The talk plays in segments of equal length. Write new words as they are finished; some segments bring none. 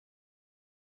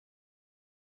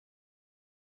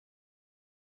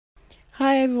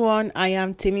Hi everyone, I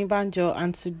am Temi Banjo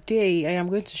and today I am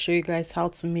going to show you guys how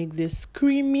to make this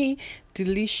creamy,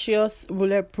 delicious,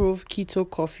 bulletproof keto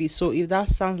coffee. So if that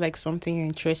sounds like something you're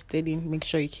interested in, make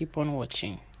sure you keep on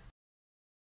watching.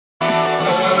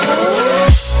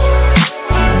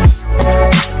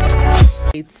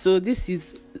 So this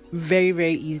is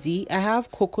very easy. I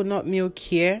have coconut milk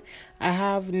here, I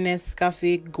have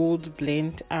Nescafe Gold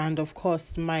Blend, and of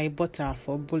course my butter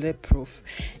for bulletproof.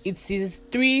 It is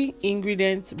 3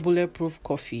 ingredients bulletproof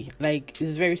coffee. Like,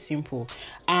 it's very simple.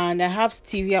 And I have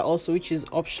stevia also, which is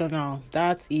optional.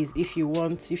 That is if you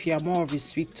are more of a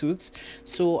sweet tooth.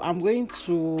 So I'm going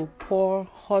to pour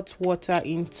hot water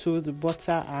into the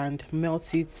butter and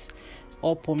melt it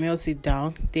up or melt it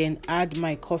down, then add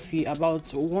my coffee, about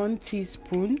 1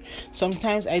 teaspoon.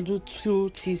 Sometimes I do 2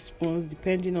 teaspoons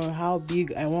depending on how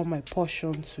big I want my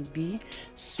portion to be.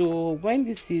 So when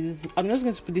this is, I'm just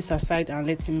going to put this aside and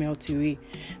let it melt away.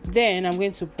 Then I'm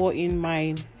going to pour in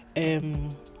my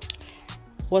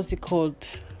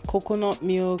coconut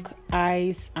milk,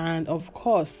 ice, and of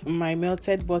course my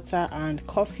melted butter and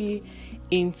coffee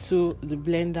into the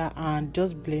blender and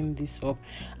just blend this up.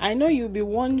 I know you'll be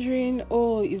wondering,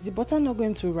 oh, is the butter not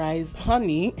going to rise?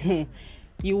 Honey,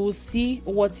 you will see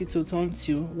what it will turn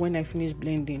to when I finish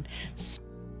blending.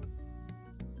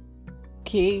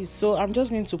 Okay, so I'm just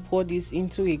going to pour this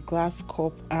into a glass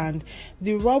cup, and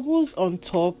the bubbles on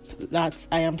top that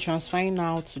I am transferring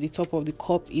now to the top of the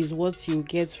cup is what you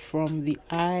get from the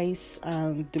ice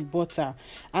and the butter.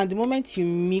 And the moment you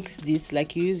mix this,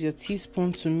 like you use your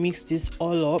teaspoon to mix this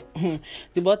all up,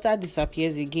 the butter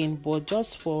disappears again. But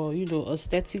just for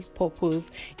aesthetic purpose,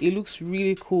 it looks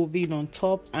really cool being on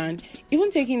top. And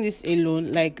even taking this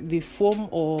alone, like the foam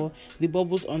or the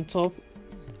bubbles on top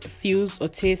feels or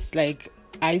tastes like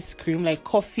ice cream, like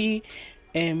coffee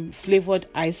flavored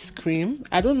ice cream.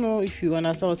 I don't know if you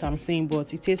understand what I'm saying,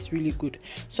 but it tastes really good.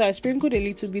 So I sprinkled a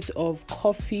little bit of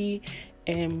coffee,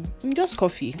 just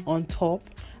coffee on top,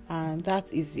 and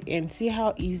that is the end. See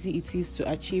how easy it is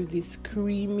to achieve this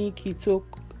creamy keto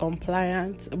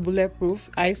compliant bulletproof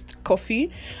iced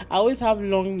coffee. I always have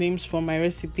long names for my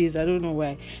recipes, I don't know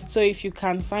why. So if you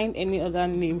can find any other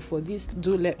name for this,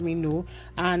 do let me know,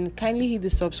 and kindly hit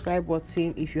the subscribe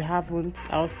button if you haven't.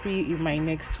 I'll see you in my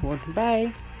next one.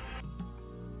 Bye.